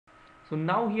So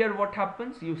now here what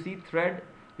happens, you see thread,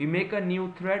 we make a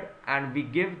new thread and we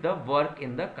give the work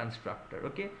in the constructor.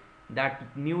 Okay,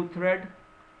 that new thread,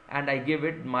 and I give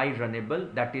it my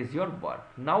runnable, that is your work.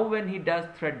 Now when he does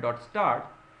thread.start,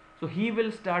 so he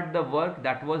will start the work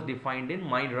that was defined in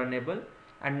my runnable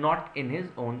and not in his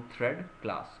own thread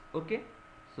class. Okay,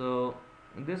 so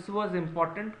this was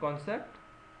important concept.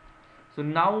 So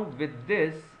now with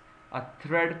this, a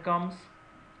thread comes.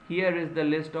 Here is the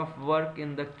list of work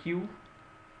in the queue.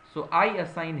 So I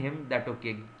assign him that,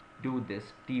 okay, do this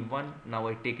T1. Now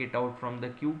I take it out from the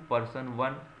queue, person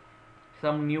 1.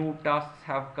 Some new tasks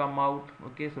have come out.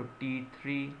 Okay, so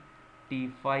T3,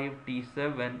 T5,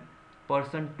 T7.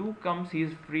 Person 2 comes, he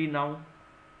is free now.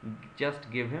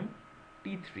 Just give him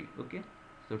T3. Okay,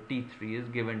 so T3 is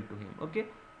given to him. Okay,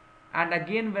 and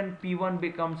again when P1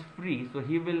 becomes free, so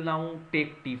he will now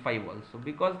take T5 also,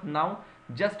 because now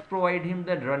just provide him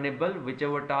the runnable,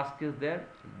 whichever task is there,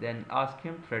 then ask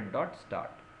him thread.start.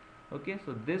 Okay,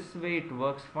 so this way it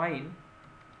works fine.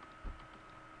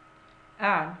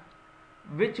 And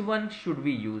which one should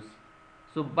we use?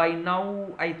 So by now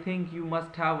I think you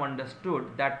must have understood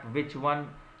that which one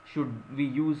should we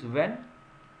use when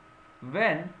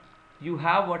you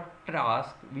have a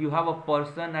task, you have a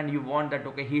person and you want that,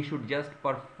 okay, he should just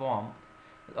perform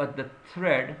the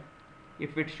thread,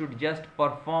 if it should just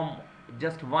perform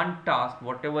just one task,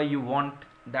 whatever you want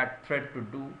that thread to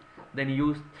do, then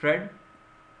use thread,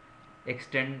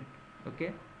 extend,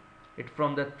 okay, it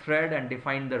from the thread and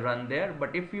define the run there.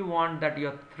 But if you want that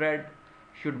your thread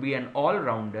should be an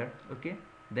all-rounder, okay,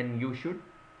 then you should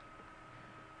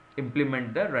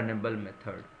implement the runnable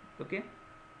method. Okay,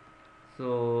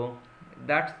 so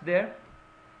that's there.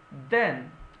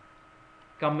 Then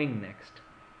coming next,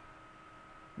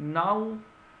 now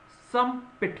some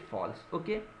pitfalls.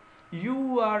 Okay,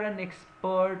 you are an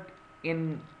expert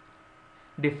in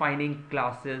defining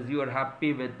classes, you are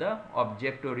happy with the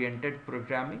object oriented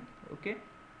programming. Okay,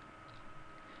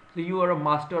 so you are a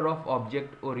master of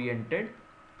object oriented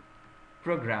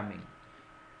programming.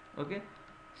 Okay,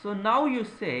 so now you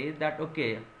say that,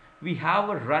 okay, we have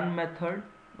a run method.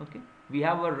 Okay, we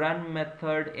have a run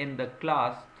method in the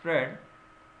class thread,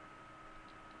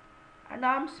 and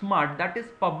I am smart, that is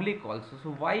public also,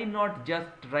 so why not just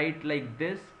write like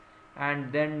this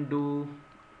and then do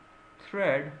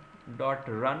thread dot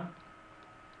run.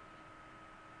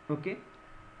 Okay,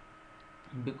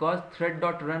 because thread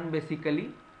dot run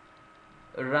basically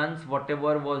runs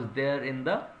whatever was there in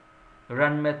the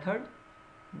run method.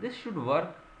 This should work.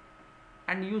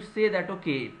 And you say that,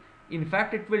 okay, in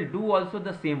fact it will do also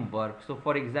the same work. So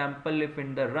for example, if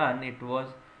in the run it was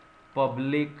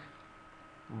public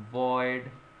void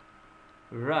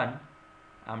run,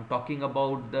 I'm talking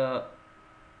about the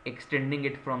extending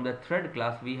it from the thread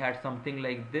class, we had something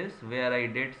like this where I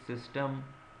did system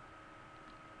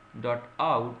dot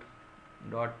out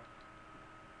dot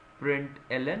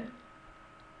println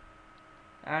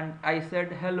and I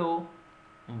said hello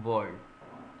world,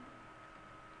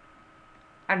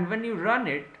 and when you run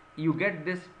it you get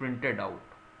this printed out.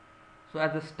 So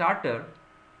as a starter,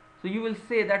 so you will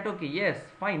say that, okay, yes,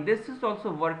 fine, this is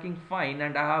also working fine,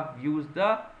 and I have used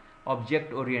the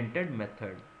object oriented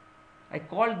method. I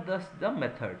called this the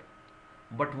method.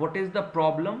 But what is the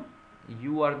problem?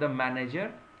 You are the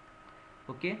manager.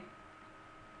 Okay,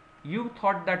 you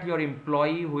thought that your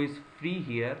employee who is free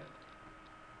here,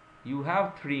 you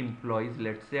have 3 employees,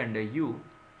 let's say, under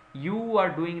you are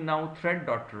doing now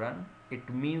thread.run. It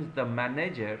means the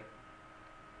manager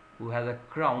who has a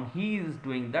crown, he is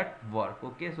doing that work.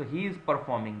 Okay, so he is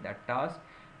performing that task,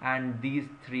 and these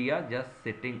 3 are just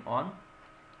sitting on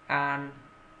and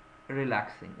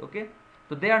relaxing. Okay,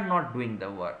 so they are not doing the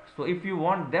work. So if you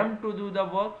want them to do the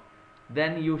work,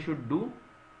 then you should do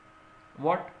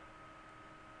what?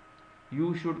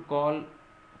 You should call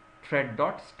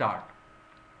thread.start.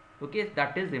 Okay,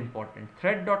 that is important.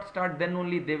 Thread.start, then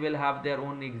only they will have their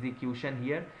own execution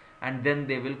here, and then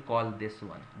they will call this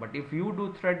one. But if you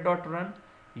do thread.run,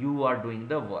 you are doing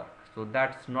the work. So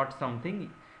that's not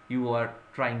something you are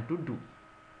trying to do.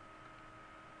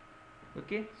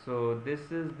 Okay, so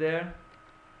this is there.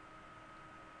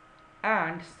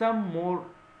 And some more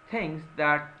things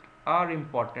that are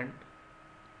important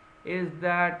is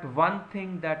that one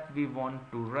thing that we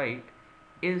want to write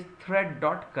is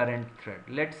thread.current thread.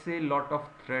 Let's say lot of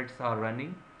threads are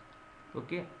running.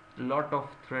 Okay, lot of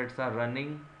threads are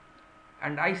running,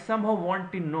 and I somehow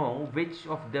want to know which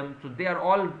of them, so they are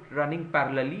all running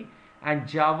parallelly, and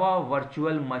Java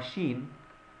virtual machine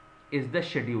is the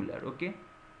scheduler. Okay,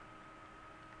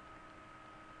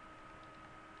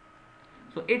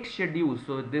 so it schedules.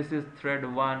 So this is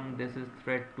thread 1, this is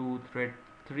thread 2, thread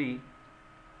 3.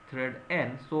 thread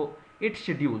n, so it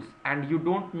schedules and you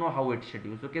don't know how it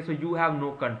schedules. Okay, so you have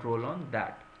no control on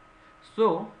that.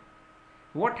 So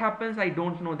what happens, I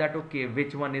don't know that okay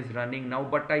which one is running now,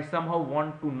 but I somehow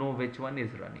want to know which one is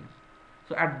running.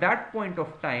 So at that point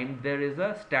of time there is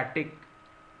a static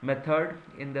method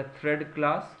in the thread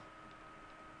class,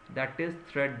 that is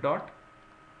thread dot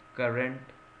current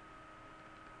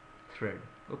thread.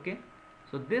 Okay,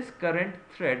 so this current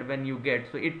thread, when you get,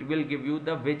 so it will give you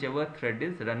the whichever thread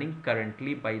is running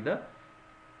currently by the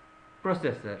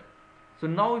processor. So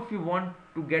now if you want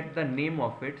to get the name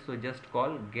of it, so just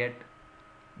call get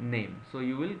name, so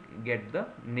you will get the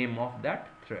name of that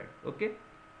thread. Okay,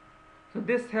 so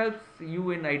this helps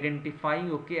you in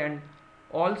identifying. Okay, and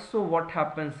also what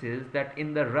happens is that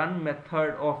in the run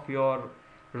method of your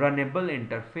runnable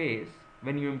interface,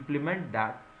 when you implement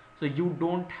that, so you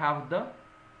don't have the,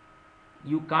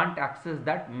 you can't access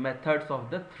that methods of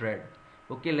the thread.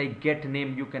 Okay, like get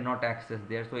name you cannot access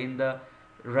there. So in the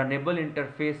runnable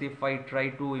interface, if I try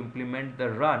to implement the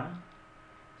run,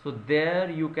 so there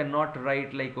you cannot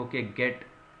write like okay get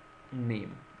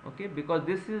name. Okay, because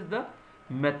this is the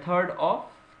method of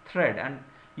thread and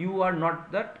you are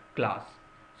not that class.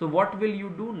 So what will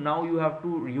you do now? You have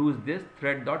to use this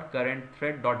thread dot current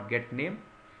thread dot get name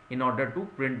in order to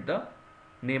print the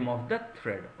name of the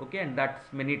thread. Okay, and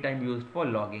that's many times used for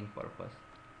logging purpose.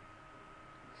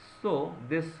 So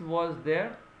this was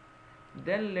there.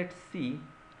 Then let's see.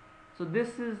 So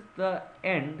this is the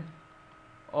end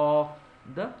of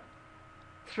the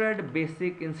thread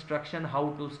basic instruction, how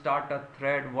to start a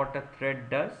thread, what a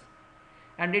thread does,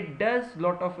 and it does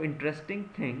lot of interesting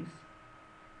things.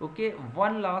 Okay,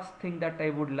 one last thing that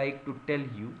I would like to tell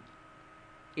you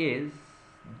is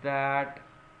that,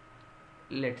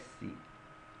 let's see.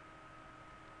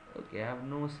 Okay, I have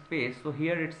no space, so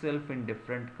here itself in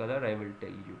different color I will tell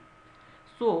you.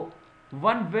 So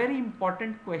one very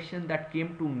important question that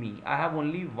came to me, I have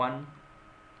only one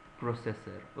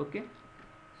processor. Okay,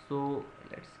 so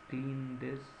let's clean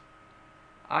this.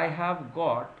 I have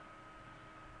got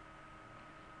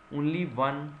only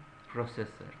one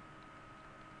processor.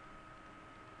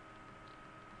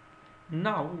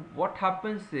 Now what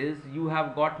happens is you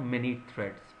have got many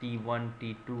threads, T1,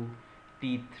 T2,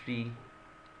 T3,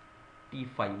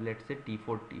 T5, let's say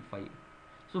T4, T5.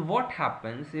 So what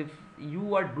happens if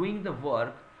you are doing the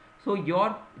work, so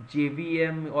your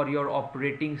JVM or your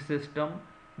operating system,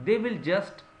 they will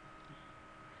just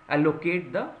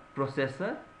allocate the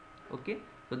processor. Okay,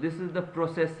 so this is the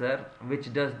processor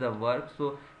which does the work.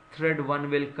 So thread 1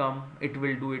 will come, it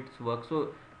will do its work. So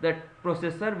that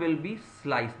processor will be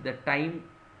sliced, the time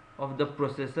of the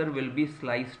processor will be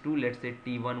sliced to, let's say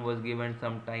T1 was given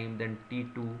some time, then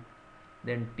T2,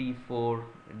 then T4,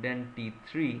 then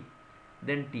T3,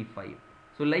 then T5.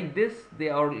 So like this they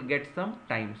all get some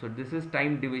time. So this is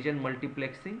time division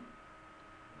multiplexing,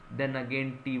 then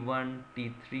again T1,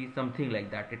 T3, something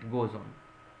like that, it goes on.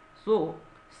 So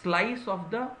slice of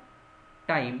the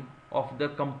time of the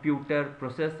computer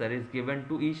processor is given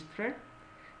to each thread.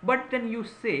 But then you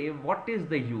say what is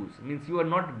the use, means you are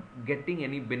not getting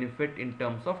any benefit in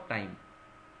terms of time.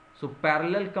 So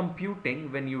parallel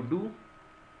computing, when you do,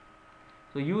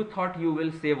 so you thought you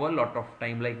will save a lot of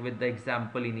time, like with the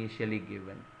example initially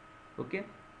given. Okay,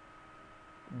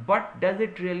 but does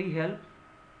it really help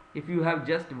if you have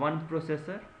just one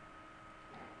processor?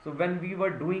 So when we were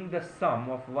doing the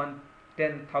sum of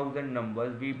 10,000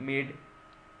 numbers, we made,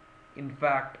 in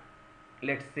fact,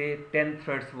 let's say 10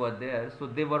 threads were there, so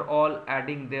they were all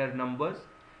adding their numbers,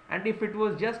 and if it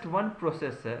was just one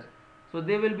processor, so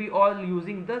they will be all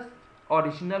using the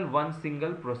original one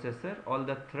single processor, all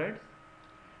the threads.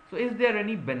 So is there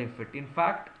any benefit? In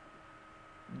fact,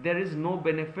 there is no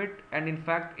benefit, and in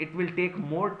fact it will take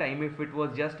more time if it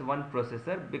was just one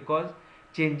processor, because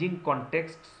changing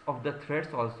contexts of the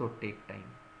threads also take time.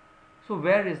 So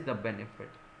where is the benefit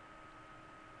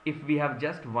if we have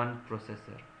just one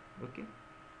processor? Okay,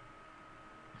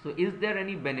 so is there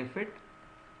any benefit?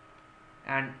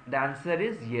 And the answer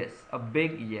is yes, a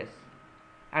big yes.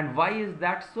 And why is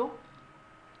that so?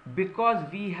 Because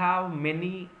we have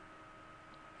many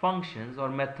functions or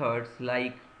methods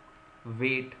like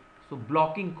wait, so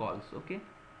blocking calls. Okay,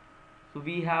 so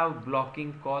we have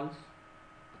blocking calls,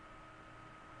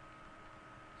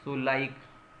 so like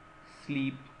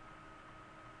sleep,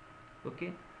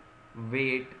 okay,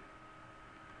 wait,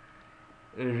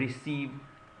 receive.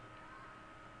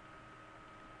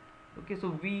 Okay,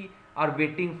 so we are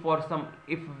waiting for some,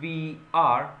 if we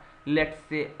are, let's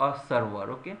say, a server.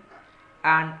 Okay,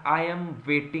 and I am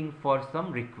waiting for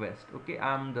some request. Okay,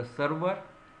 I am the server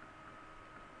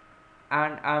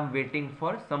and I am waiting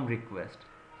for some request.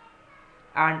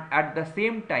 and at the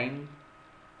same time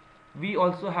we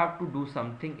also have to do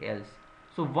something else.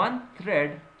 So one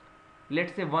thread,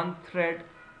 let's say one thread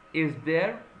is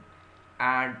there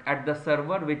and at the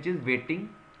server which is waiting.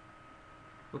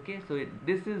 Okay, so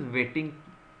this is waiting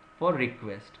for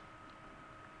request.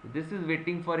 This is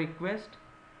waiting for request.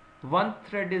 One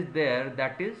thread is there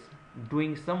that is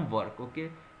doing some work,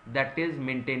 okay, that is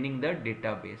maintaining the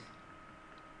database.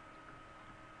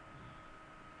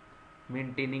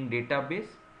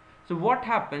 So what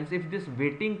happens if this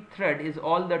waiting thread is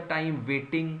all the time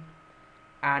waiting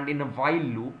and in a while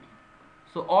loop?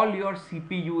 So all your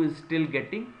CPU is still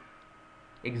getting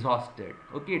exhausted,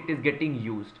 okay, it is getting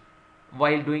used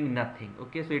while doing nothing.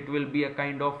 Okay, so it will be a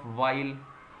kind of while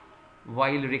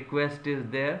request is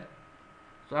there,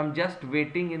 so I'm just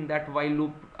waiting in that while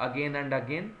loop again and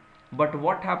again. But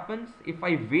what happens if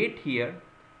I wait here?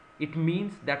 It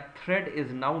means that thread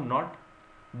is now not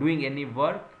doing any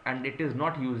work and it is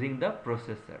not using the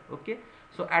processor. Okay,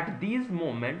 so at these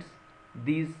moments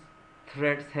these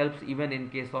threads helps even in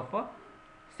case of a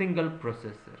single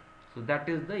processor. So that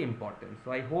is the importance.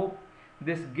 So I hope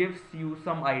this gives you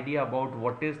some idea about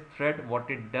what is thread, what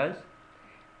it does,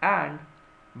 and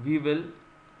we will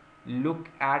look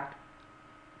at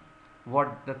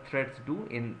what the threads do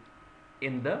in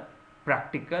the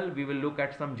practical. We will look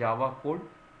at some Java code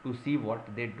to see what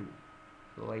they do.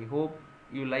 So I hope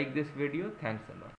you like this video. Thanks a lot.